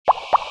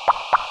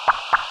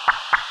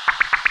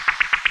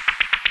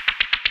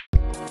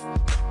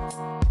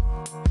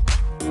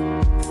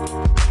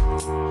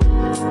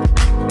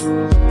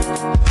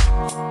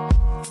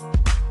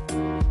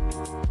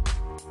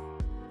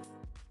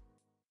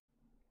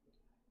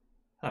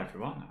Hello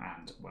everyone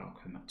and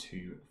welcome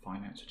to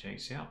Finance with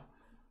JCL.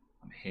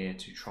 I'm here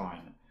to try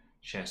and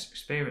share some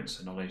experience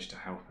and knowledge to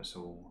help us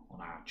all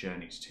on our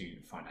journeys to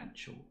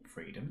financial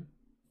freedom.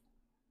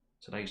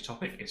 Today's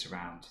topic is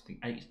around the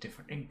 8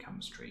 different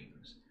income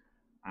streams,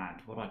 and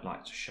what I'd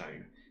like to show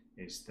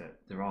is that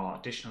there are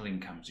additional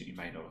incomes that you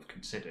may not have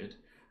considered,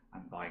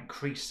 and by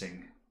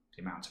increasing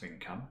the amount of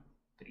income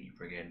that you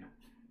bring in,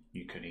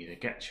 you can either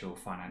get to your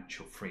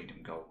financial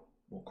freedom goal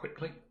more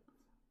quickly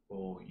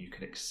or you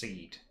can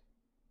exceed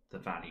the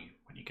value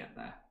when you get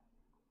there.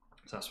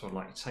 So that's what I'd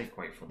like to take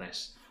away from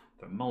this.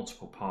 There are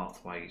multiple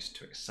pathways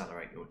to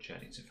accelerate your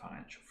journey to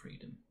financial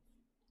freedom.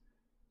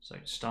 So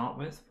to start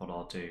with, what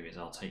I'll do is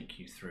I'll take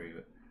you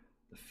through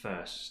the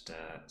first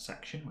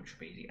section, which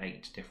will be the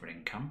 8 different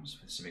incomes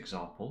with some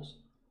examples.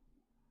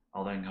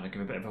 I'll then kind of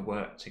give a bit of a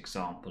worked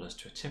example as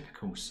to a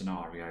typical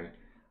scenario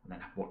and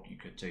then what you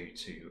could do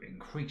to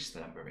increase the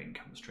number of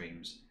income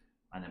streams,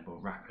 and then we'll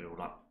wrap it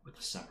all up with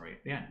the summary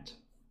at the end.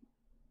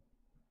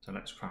 So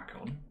let's crack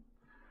on.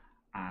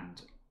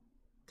 And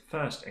the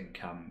first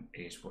income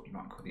is what you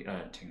might call the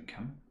earned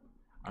income,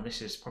 and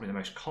this is probably the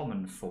most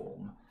common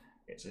form.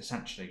 It's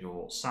essentially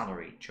your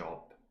salaried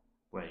job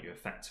where you're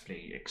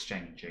effectively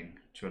exchanging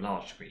to a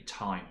large degree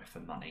time for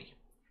money,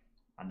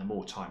 and the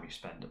more time you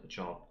spend at the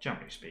job,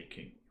 generally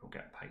speaking, you'll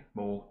get paid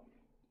more.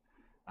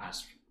 It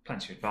has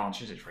plenty of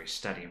advantages. It's very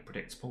steady and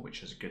predictable,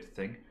 which is a good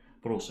thing,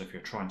 but also if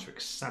you're trying to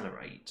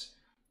accelerate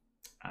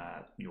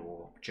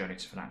your journey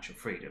to financial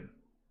freedom,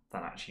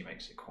 that actually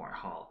makes it quite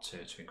hard to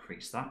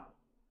increase that.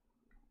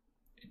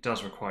 It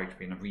does require you to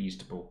be in a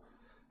reasonable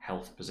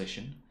health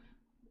position,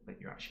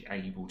 that you're actually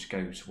able to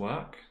go to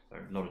work. So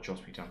a lot of jobs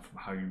can be done from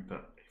home,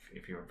 but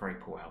if you're in very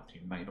poor health,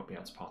 you may not be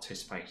able to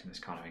participate in this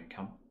kind of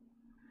income.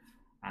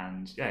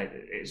 And yeah,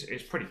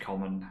 it's pretty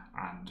common,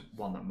 and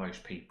one that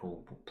most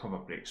people will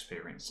probably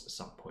experience at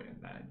some point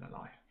in their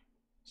life.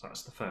 So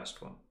that's the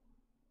first one.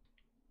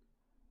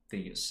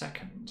 The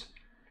second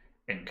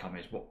income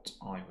is what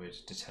I would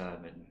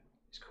determine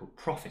is called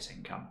profit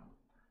income.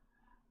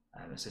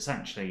 It's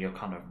essentially your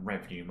kind of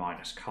revenue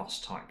minus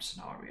cost type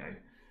scenario.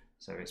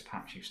 So it's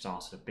perhaps you've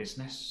started a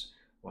business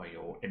where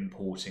you're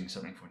importing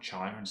something from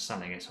China and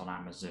selling it on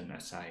Amazon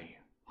at a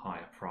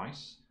higher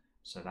price.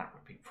 So that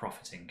would be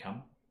profit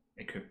income.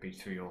 It could be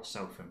through your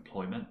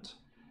self-employment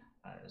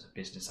as a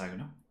business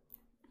owner.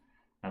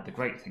 Now the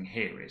great thing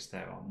here is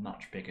there are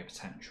much bigger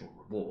potential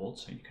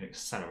rewards, so you can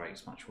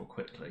accelerate much more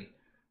quickly,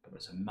 but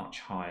there's a much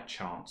higher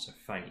chance of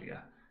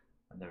failure.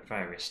 And there are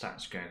various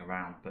stats going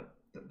around, but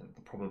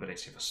the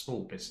probability of a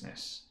small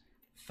business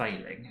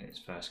failing in its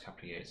first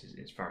couple of years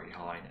is very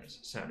high, and it's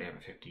certainly over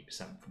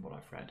 50% from what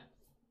I've read.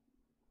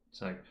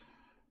 So a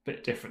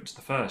bit different to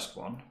the first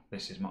one.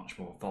 This is much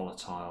more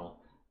volatile,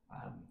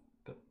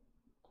 but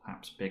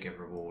perhaps bigger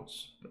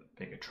rewards, but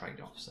bigger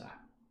trade-offs there.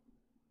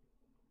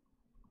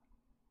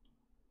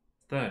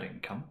 Third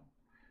income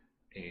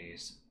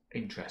is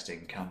interest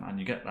income, and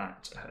you get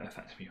that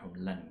effectively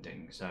from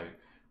lending. So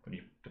when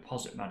you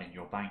deposit money in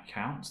your bank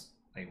account,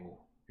 they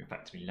will be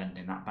effectively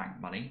lending that bank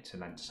money to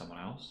lend to someone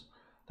else.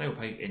 They will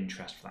pay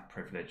interest for that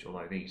privilege,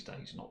 although these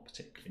days not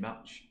particularly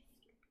much.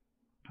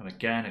 And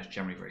again, it's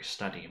generally very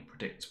steady and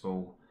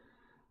predictable,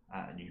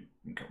 and you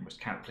can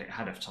almost calculate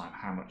ahead of time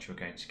how much you're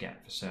going to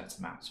get for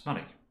certain amounts of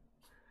money.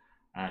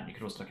 And you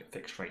can also look at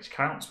fixed rate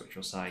accounts, which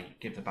will say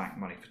give the bank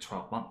money for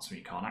 12 months when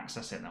you can't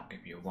access it, and they'll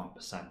give you a 1%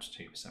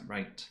 to 2%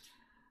 rate.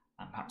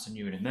 And perhaps a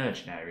new and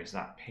emerging area is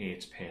that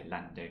peer-to-peer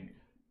lending,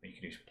 where you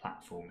can use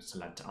platforms to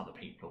lend to other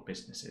people or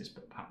businesses,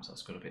 but perhaps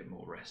that's got a bit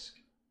more risk.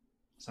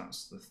 So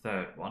that's the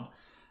third one.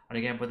 And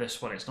again, with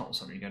this one, it's not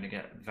something you're going to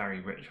get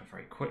very rich or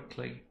very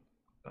quickly,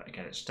 but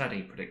again, it's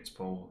steady,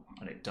 predictable,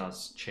 and it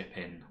does chip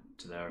in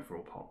to their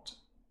overall pot.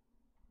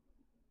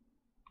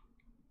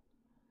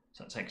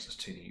 So that takes us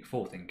to the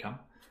fourth income,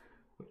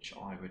 which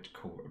I would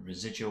call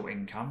residual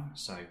income.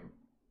 So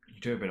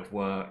you do a bit of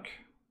work,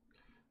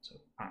 so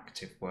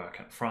active work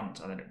up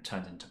front, and then it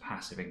turns into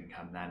passive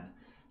income then.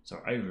 So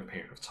over a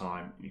period of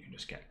time, you can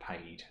just get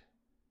paid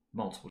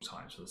multiple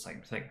times for the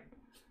same thing.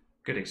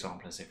 Good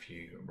example is if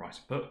you write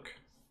a book,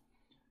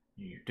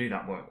 you do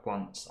that work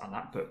once, and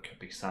that book could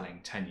be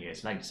selling 10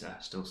 years later,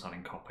 still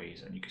selling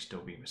copies, and you could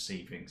still be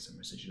receiving some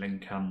residual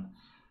income.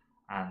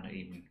 And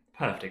even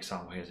perfect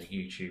example here is a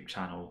YouTube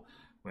channel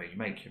where you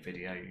make your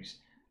videos,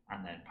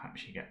 and then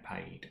perhaps you get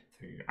paid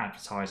through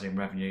advertising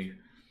revenue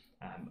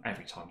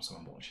every time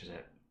someone watches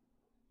it,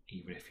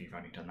 even if you've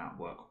only done that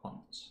work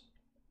once.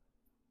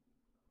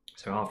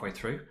 So halfway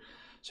through,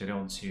 so go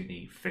on to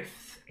the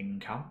fifth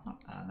income,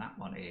 and that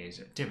one is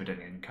dividend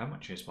income,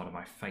 which is one of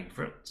my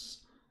favourites.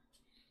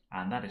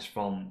 And that is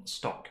from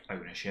stock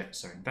ownership,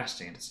 so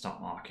investing into the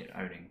stock market,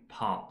 owning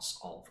parts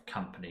of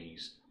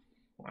companies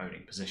or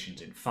owning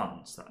positions in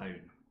funds that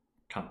own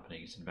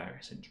companies and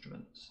various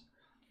instruments.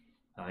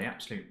 The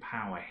absolute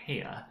power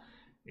here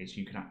is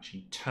you can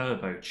actually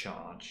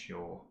turbocharge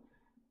your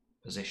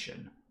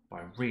position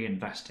by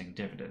reinvesting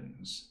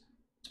dividends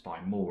to buy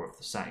more of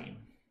the same,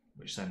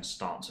 which then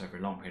starts over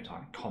a long period of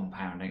time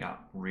compounding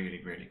up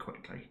really, really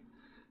quickly.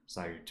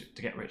 So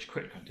to get rich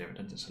quick on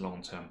dividends, it's a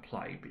long-term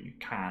play, but you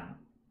can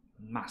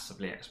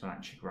massively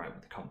exponentially grow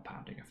with the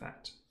compounding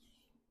effect.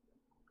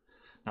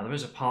 Now, there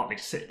is a partly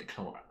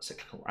cyclical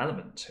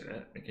element to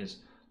it, because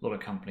a lot of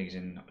companies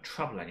in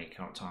troubling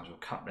economic times will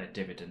cut their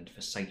dividend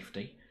for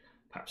safety,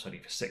 perhaps only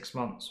for 6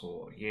 months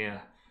or a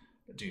year.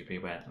 But do be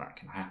aware that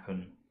can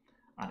happen,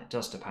 and it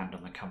does depend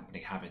on the company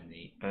having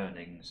the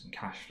earnings and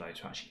cash flow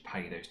to actually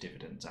pay those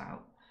dividends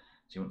out.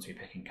 So you want to be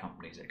picking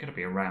companies that are going to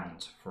be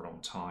around for a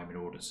long time in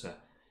order to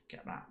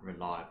get that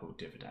reliable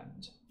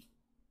dividend.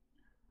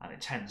 And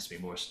it tends to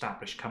be more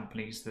established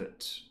companies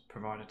that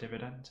provide a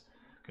dividend,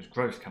 because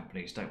growth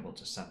companies don't want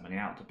to send money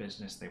out of the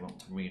business, they want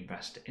to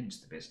reinvest it into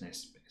the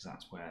business because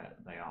that's where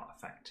they are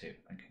effective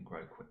and can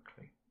grow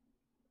quickly.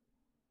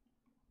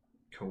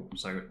 Cool,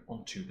 so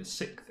on to the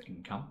sixth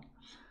income,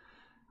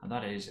 and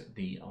that is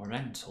the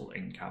rental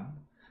income.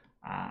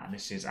 And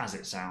this is, as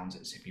it sounds,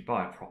 it's if you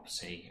buy a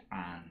property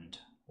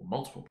or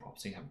multiple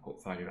properties, have a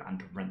portfolio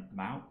and rent them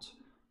out.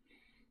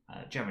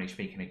 Generally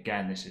speaking,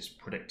 again, this is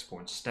predictable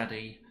and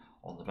steady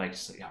on the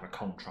basis that you have a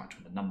contract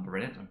with a number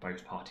in it and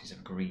both parties have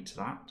agreed to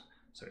that.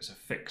 So it's a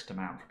fixed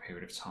amount for a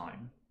period of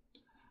time.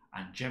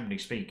 And generally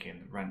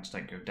speaking, the rents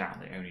don't go down,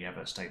 they only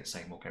ever stay the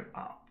same or go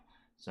up.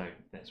 So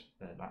that's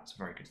a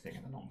very good thing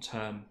in the long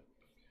term.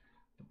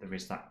 But there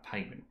is that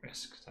payment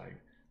risk. So there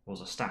was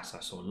a stat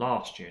I saw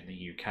last year in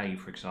the UK,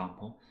 for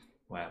example,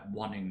 where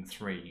 1 in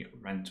 3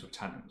 rental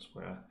tenants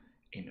were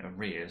in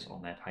arrears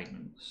on their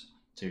payments.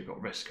 So you've got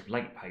risk of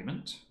late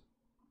payment,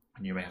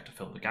 and you may have to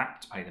fill the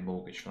gap to pay the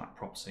mortgage for that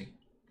property.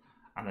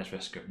 And there's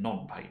risk of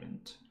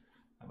non-payment,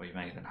 where you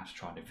may then have to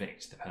try and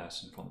evict the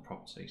person from the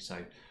property. So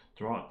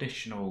there are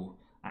additional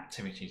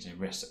activities and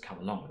risks that come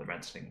along with the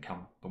rental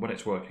income, but when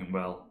it's working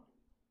well,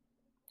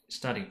 it's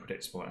steady,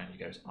 predictable, and it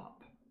goes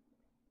up.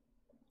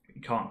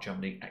 You can't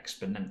generally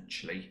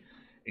exponentially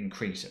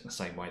increase it in the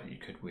same way that you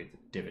could with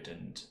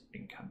dividend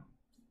income.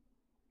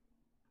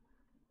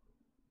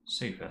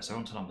 Super, so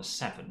on to number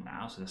 7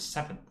 now. So the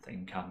 7th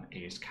income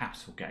is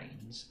capital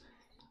gains,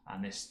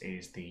 and this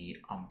is the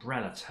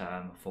umbrella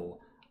term for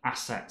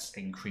assets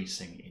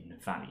increasing in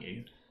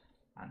value.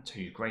 And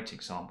 2 great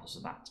examples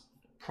of that: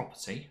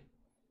 property.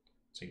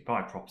 So you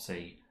buy a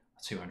property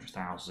for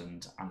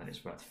 200,000 and then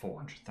it's worth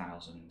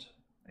 400,000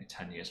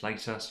 10 years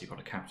later, so you've got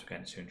a capital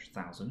gain of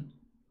 200,000,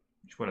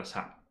 which will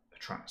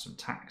attract some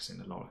tax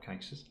in a lot of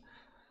cases.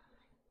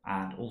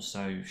 And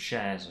also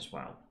shares as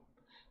well.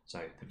 So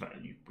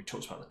we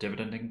talked about the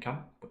dividend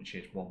income, which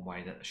is one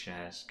way that the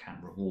shares can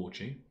reward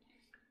you.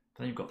 But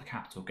then you've got the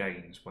capital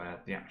gains,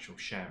 where the actual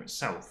share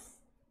itself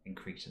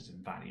increases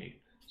in value,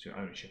 so your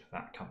ownership of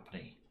that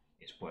company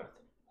is worth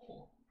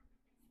more.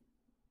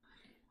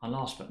 And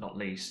last but not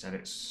least, and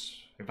it's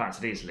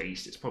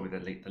probably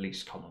the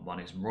least common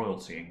one, is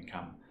royalty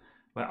income,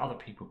 where other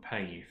people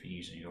pay you for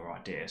using your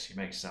idea. So you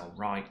may sell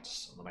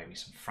rights, or there may be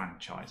some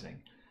franchising,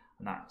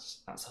 and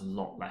that's a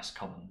lot less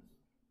common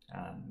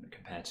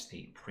compared to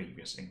the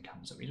previous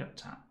incomes that we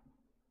looked at.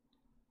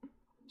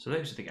 So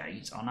those are the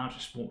 8. I'll now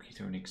just walk you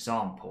through an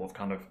example of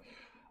kind of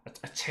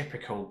a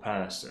typical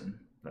person,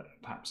 that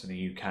perhaps in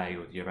the UK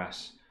or the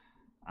US,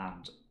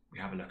 and we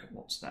have a look at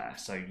what's there.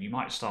 So you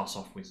might start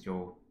off with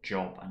your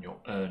job and your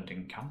earned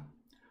income,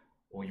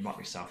 or you might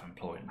be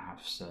self-employed and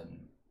have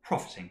some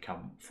profit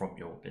income from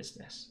your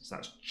business. So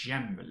that's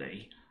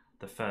generally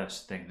the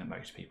first thing that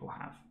most people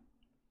have.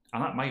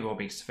 And that may well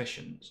be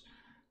sufficient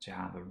to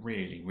have a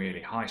really,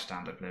 really high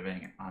standard of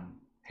living and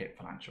hit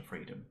financial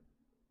freedom.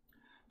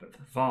 But for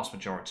the vast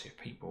majority of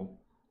people,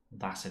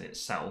 that in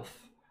itself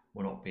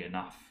will not be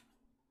enough.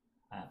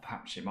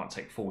 Perhaps it might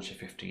take 40 or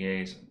 50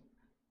 years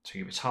till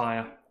you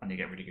retire and you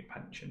get a really good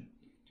pension,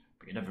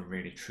 but you're never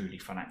really truly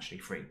financially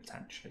free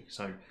potentially.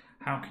 So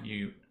how can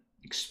you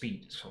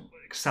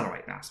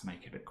accelerate that to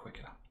make it a bit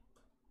quicker?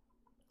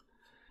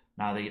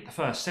 Now the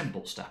first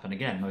simple step, and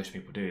again most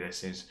people do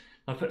this, is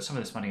they'll put some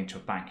of this money into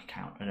a bank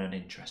account and earn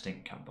interest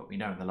income. But we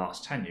know in the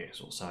last 10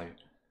 years or so,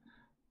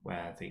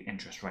 where the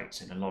interest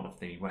rates in a lot of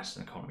the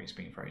Western economies have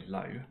been very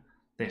low,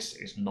 this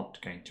is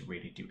not going to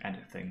really do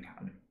anything,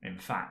 and in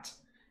fact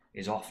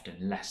is often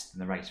less than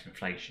the rate of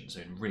inflation. So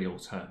in real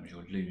terms,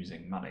 you're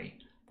losing money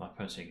by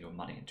putting your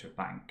money into a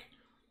bank.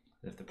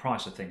 If the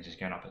price of things is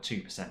going up at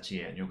 2% a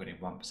year and you're getting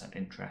 1%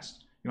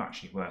 interest, you're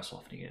actually worse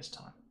off in a year's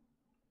time.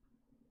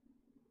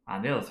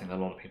 And the other thing that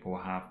a lot of people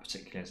will have,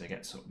 particularly as they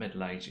get sort of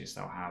middle age, is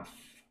they'll have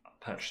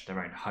purchased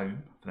their own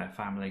home for their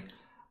family,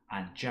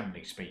 and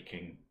generally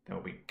speaking, there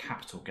will be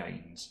capital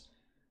gains,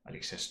 at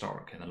least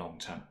historically in the long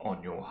term,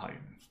 on your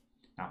home.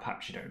 Now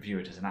perhaps you don't view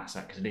it as an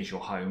asset because it is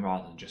your home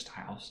rather than just a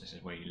house. This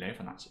is where you live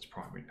and that's its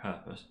primary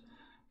purpose.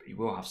 But you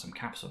will have some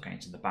capital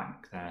gains in the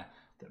bank there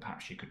that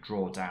perhaps you could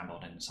draw down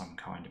on in some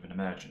kind of an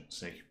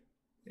emergency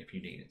if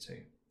you needed to.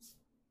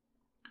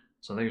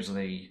 So those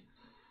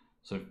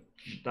are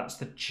that's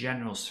the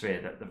general sphere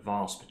that the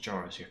vast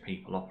majority of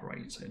people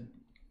operate in.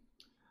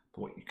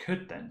 But what you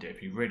could then do,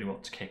 if you really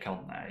want to kick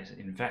on there, is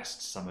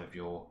invest some of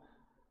your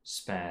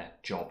spare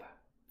job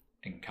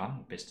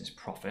income, business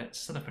profits,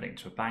 instead of putting it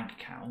into a bank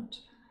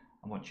account,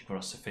 and once you've got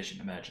a sufficient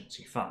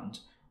emergency fund,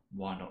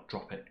 why not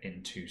drop it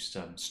into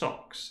some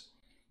stocks?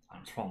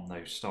 And from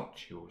those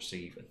stocks, you'll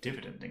receive a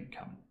dividend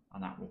income,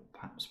 and that will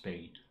perhaps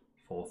be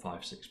 4,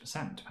 5,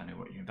 6%, depending on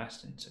what you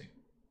invest into.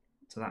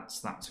 So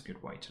that's a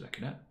good way to look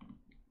at it.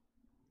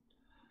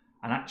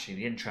 And actually,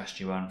 the interest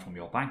you earn from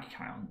your bank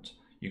account,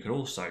 you could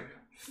also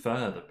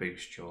further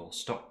boost your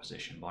stock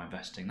position by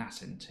investing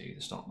that into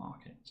the stock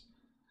market.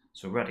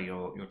 So already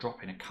you're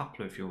dropping a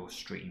couple of your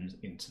streams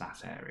into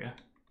that area.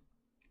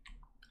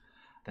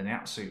 Then the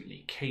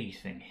absolutely key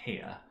thing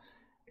here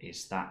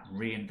is that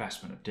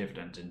reinvestment of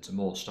dividends into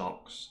more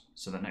stocks,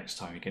 so that next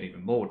time you get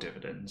even more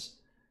dividends,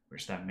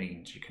 which then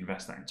means you can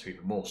invest that into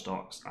even more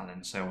stocks, and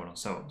then so on and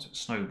so on. So it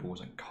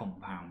snowballs and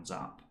compounds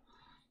up.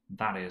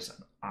 That is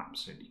an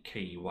absolutely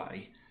key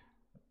way,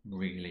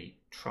 really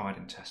tried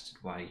and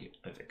tested way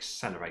of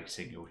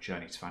accelerating your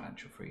journey to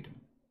financial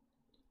freedom.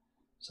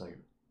 So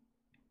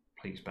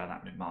please bear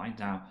that in mind.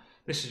 Now,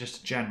 this is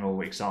just a general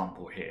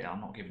example here.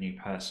 I'm not giving you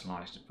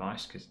personalised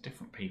advice because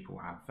different people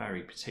have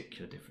very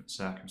particular different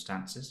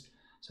circumstances.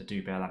 So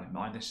do bear that in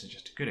mind. This is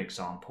just a good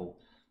example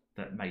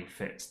that may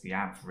fit the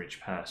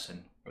average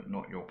person, but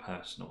not your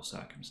personal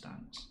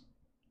circumstance.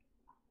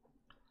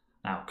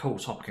 Now, a cool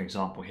topic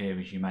example here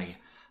is you may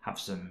have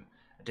some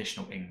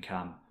additional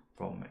income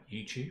from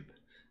YouTube,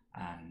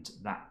 and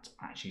that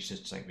actually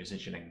should say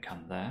residual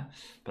income there,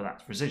 but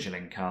that's residual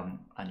income,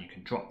 and you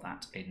can drop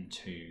that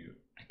into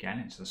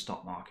the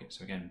stock market.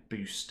 So again,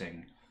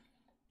 boosting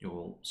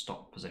your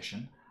stock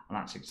position, and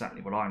that's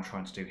exactly what I'm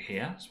trying to do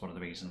here. It's one of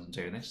the reasons I'm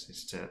doing this,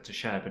 is to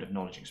share a bit of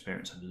knowledge,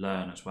 experience, and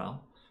learn as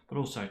well, but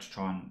also to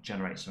try and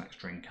generate some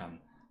extra income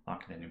that I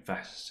can then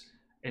invest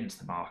into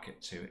the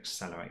market to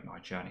accelerate my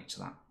journey to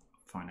that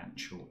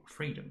financial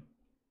freedom.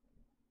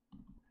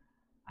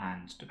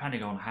 And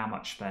depending on how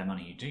much spare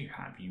money you do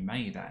have, you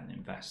may then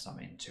invest some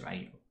into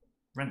a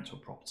rental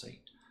property.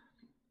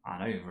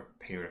 And over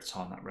a period of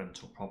time, that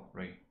rental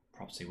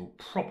property will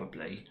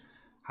probably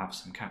have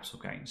some capital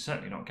gains.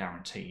 Certainly not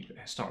guaranteed, but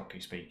historically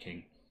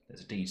speaking,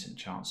 there's a decent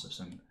chance of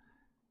some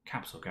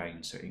capital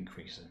gains, so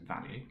increases in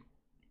value.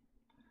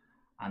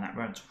 And that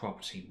rental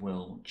property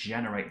will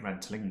generate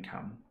rental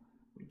income,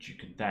 which you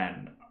can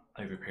then,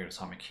 over a period of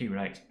time,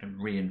 accumulate and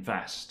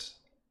reinvest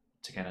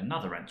to get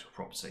another rental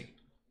property,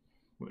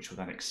 which will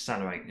then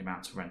accelerate the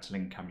amount of rental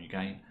income you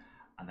gain,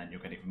 and then you'll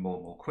get even more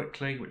and more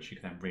quickly, which you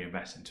can then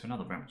reinvest into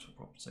another rental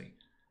property.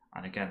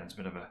 And again, there's a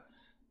bit of a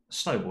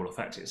snowball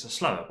effect. It's a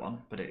slower one,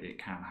 but it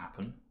can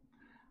happen.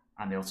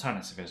 And the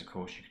alternative is, of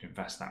course, you can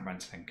invest that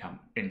rental income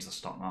into the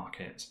stock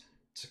market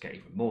to get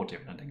even more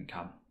dividend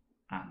income,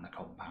 and the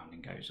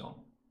compounding goes on.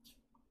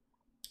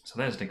 So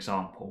there's an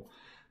example.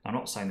 I'm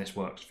not saying this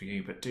works for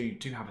you, but do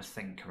have a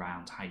think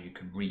around how you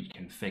can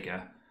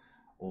reconfigure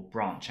or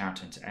branch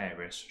out into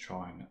areas to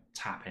try and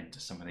tap into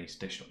some of these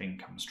additional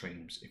income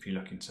streams if you're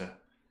looking to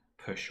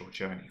push your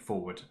journey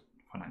forward,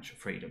 financial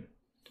freedom.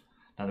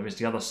 Now, there is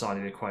the other side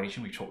of the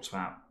equation. We talked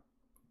about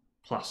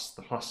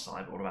the plus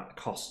side, but what about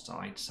the cost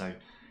side? So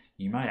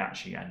you may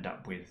actually end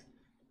up with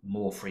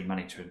more free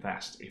money to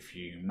invest if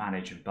you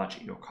manage and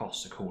budget your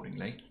costs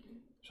accordingly.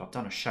 So I've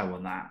done a show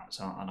on that,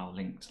 and I'll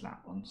link to that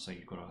one, so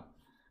you've got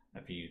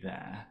a view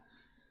there.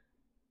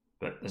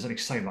 But there's only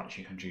so much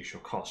you can reduce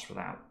your costs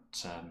without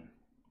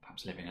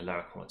perhaps living a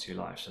lower quality of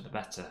life. So the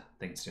better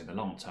thing to do in the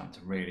long term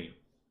to really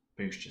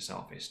boost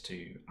yourself is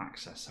to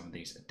access some of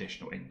these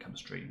additional income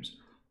streams.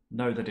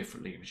 Know the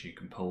different levers you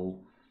can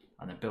pull,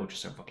 and then build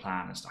yourself a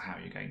plan as to how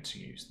you're going to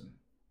use them.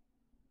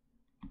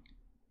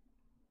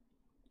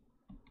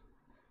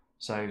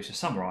 So to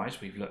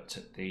summarise, we've looked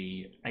at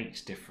the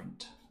 8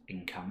 different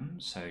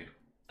incomes. So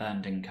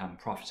earned income,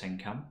 profit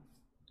income,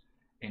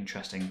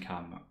 interest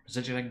income,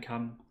 residual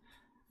income,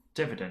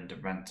 dividend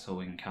and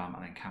rental income,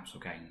 and then capital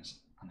gains,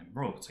 and then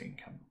royalty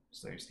income.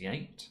 So those are the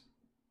 8.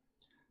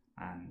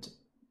 And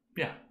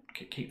yeah,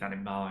 keep that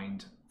in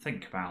mind,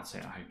 think about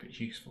it. I hope it's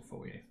useful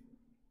for you.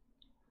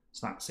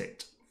 So that's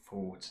it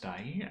for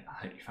today.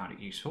 I hope you found it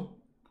useful.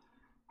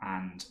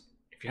 And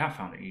if you have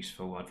found it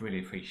useful, I'd really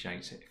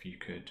appreciate it if you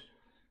could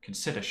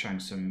consider showing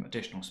some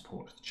additional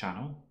support to the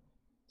channel.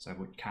 So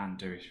what you can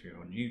do is, if you're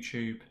on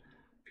YouTube,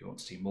 if you want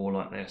to see more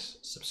like this,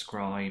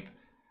 subscribe.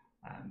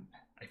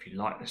 If you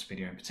like this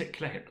video in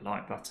particular, hit the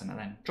like button, and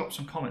then drop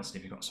some comments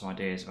if you've got some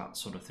ideas about the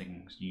sort of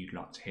things you'd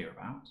like to hear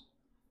about.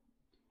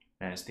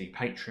 There's the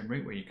Patreon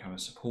route, where you become a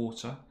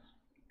supporter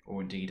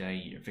or indeed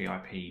a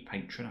VIP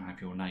patron and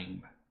have your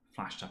name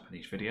flashed up in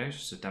these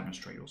videos to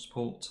demonstrate your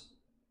support.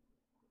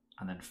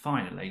 And then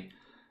finally,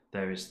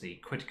 there is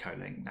the Quidco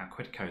link. Now,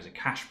 Quidco is a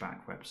cashback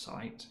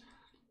website,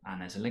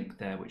 and there's a link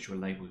there which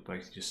will enable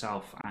both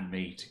yourself and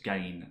me to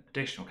gain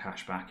additional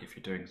cashback if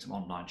you're doing some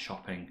online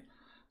shopping.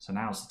 So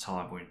now's the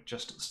time. We're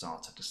just at the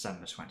start of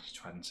December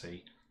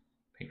 2020.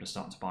 People are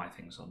starting to buy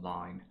things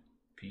online.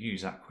 If you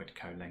use that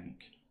Quidco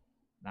link,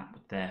 that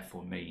would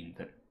therefore mean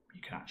that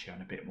you can actually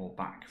earn a bit more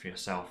back for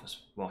yourself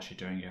whilst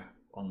you're doing your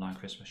online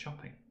Christmas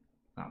shopping.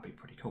 That would be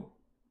pretty cool.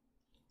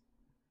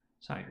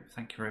 So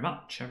thank you very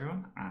much,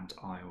 everyone, and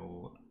I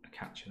will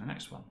catch you in the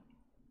next one.